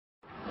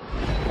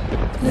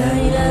لا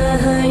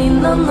إله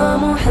إلا الله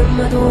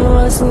محمد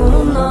رسول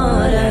الله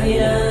لا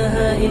إله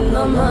إلا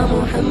الله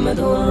محمد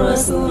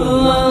رسول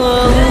الله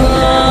لا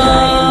إله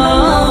إلا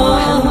الله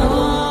محمد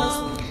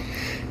رسول.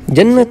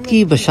 جنت کی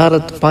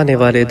بشارت پانے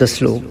والے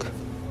 10 لوگ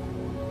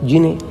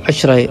جنہیں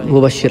عشرہ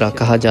مبشرہ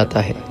کہا جاتا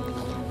ہے،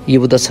 یہ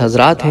وہ 10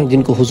 حضرات ہیں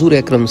جن کو حضور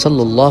اکرم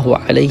صلی اللہ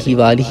علیہ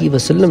وآلہ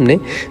وسلم نے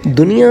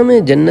دنیا میں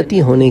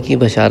جنتی ہونے کی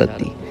بشارت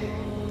دی،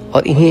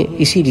 اور انہیں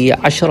اسی لیے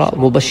عشرہ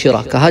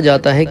مبشرہ کہا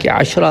جاتا ہے کہ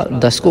عشرہ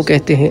 10 کو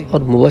کہتے ہیں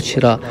اور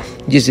مبشرہ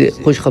جسے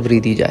خوشخبری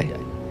دی جائے۔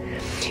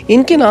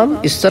 ان کے نام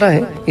اس طرح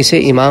ہیں، اسے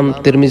امام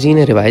ترمذی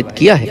نے روایت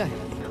کیا ہے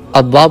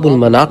ابواب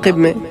المناقب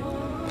میں،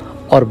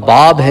 اور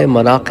باب ہے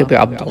مناقب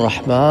عبد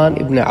الرحمن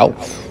ابن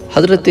عوف۔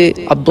 حضرت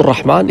عبد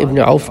الرحمن ابن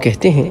عوف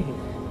کہتے ہیں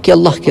کہ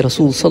اللہ کے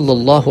رسول صلی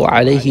اللہ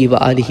علیہ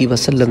وآلہ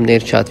وسلم نے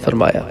ارشاد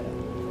فرمایا،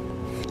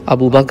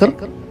 ابو بکر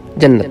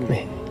جنت میں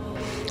ہے،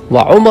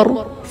 وعمر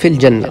فی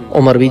الجنہ،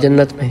 عمر بھی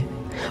جنت میں ہے،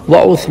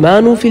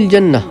 وعثمان فی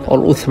الجنہ، اور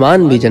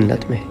عثمان بھی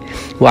جنت میں ہے،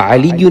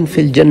 وعلی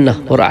فی الجنہ،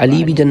 اور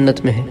علی بھی جنت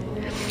میں ہے،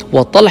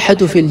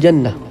 وطلحہ فی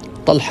الجنہ،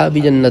 طلحہ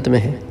بھی جنت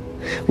میں ہے،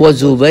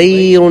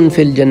 وزبیر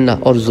فی الجنہ،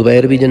 اور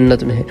زبیر بھی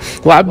جنت میں ہے،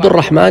 وعبد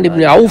الرحمن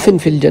ابن عوف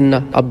فی الجنہ،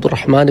 عبد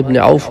الرحمن ابن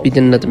عوف بھی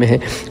جنت میں ہے،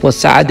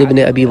 وسعد ابن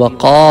ابی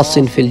وقاص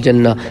فی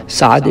الجنہ،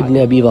 سعد ابن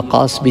ابی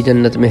وقاص بھی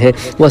جنت میں ہے،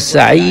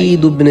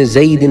 وسعید ابن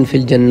زید فی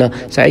الجنہ،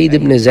 سعید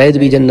ابن زید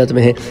بھی جنت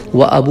میں ہے،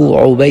 وابو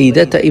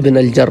عبیدہ ابن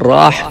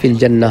الجراح فی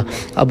الجنہ،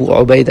 ابو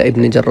عبیدہ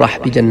ابن جراح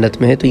بھی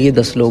جنت میں ہے۔ تو یہ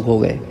 10 لوگ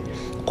ہو گئے۔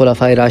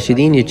 خلفائے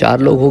راشدین یہ 4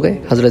 لوگ ہو گئے،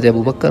 حضرت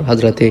ابو بکر،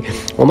 حضرت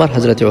عمر،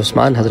 حضرت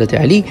عثمان، حضرت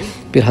علی،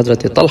 پھر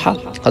حضرت طلحہ،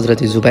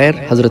 حضرت زبیر،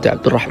 حضرت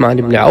عبد الرحمن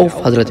ابن عوف،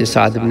 حضرت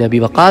سعد ابن ابی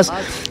وقاص،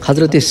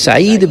 حضرت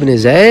سعید ابن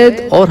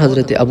زید، اور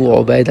حضرت ابو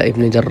عبیدہ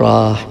ابن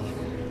جراح۔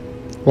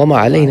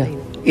 وما علینا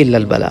الا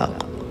البلاغ۔